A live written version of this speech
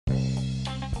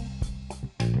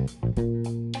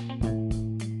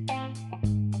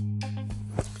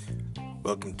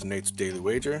Welcome to Nate's Daily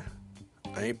Wager.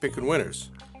 I ain't picking winners,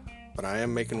 but I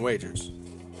am making wagers.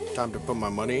 Time to put my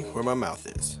money where my mouth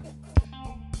is.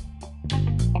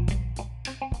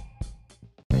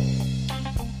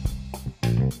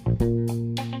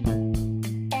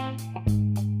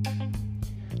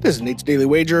 This is Nate's Daily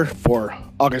Wager for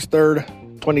August 3rd,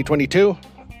 2022.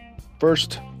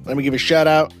 First, let me give a shout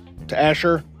out to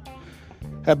Asher.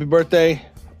 Happy birthday,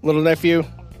 little nephew.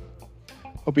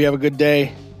 Hope you have a good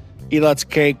day. Eat lots of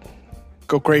cake.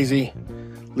 Go crazy.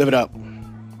 Live it up.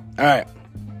 All right.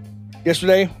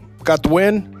 Yesterday, got the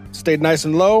win. Stayed nice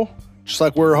and low, just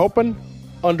like we were hoping.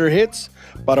 Under hits.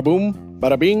 Bada boom,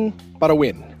 bada bing, bada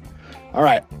win. All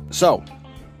right. So,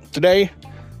 today,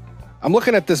 I'm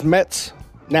looking at this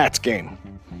Mets-Nats game.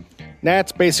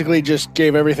 Nats basically just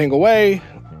gave everything away.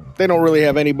 They don't really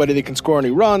have anybody that can score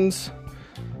any runs.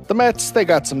 The Mets, they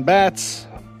got some bats,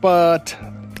 but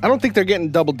I don't think they're getting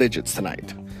double digits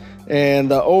tonight.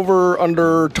 And the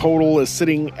over-under total is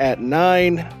sitting at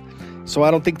 9, so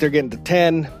I don't think they're getting to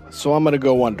 10, so I'm going to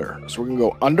go under. So we're going to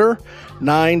go under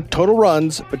 9 total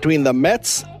runs between the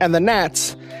Mets and the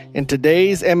Nats in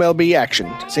today's MLB action.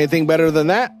 Say anything better than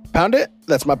that? Pound it.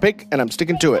 That's my pick, and I'm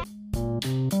sticking to it.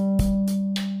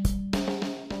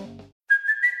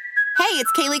 Hey,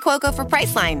 it's Kaylee Cuoco for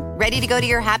Priceline. Ready to go to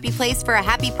your happy place for a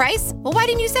happy price? Well, why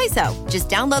didn't you say so? Just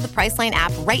download the Priceline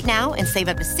app right now and save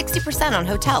up to 60% on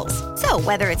hotels. So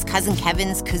whether it's Cousin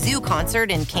Kevin's Kazoo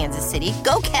Concert in Kansas City,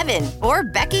 go Kevin, or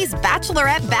Becky's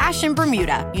Bachelorette Bash in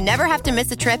Bermuda, you never have to miss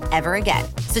a trip ever again.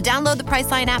 So download the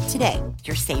Priceline app today.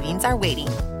 Your savings are waiting.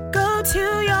 Go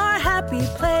to your happy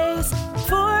place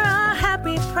for a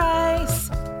happy price.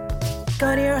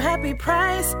 Go to your happy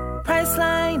price,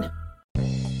 Priceline.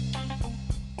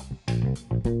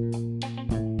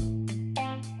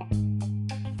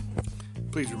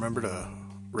 Please remember to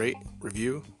rate,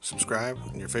 review, subscribe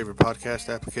in your favorite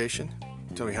podcast application.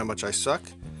 Tell me how much I suck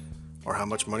or how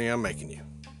much money I'm making you.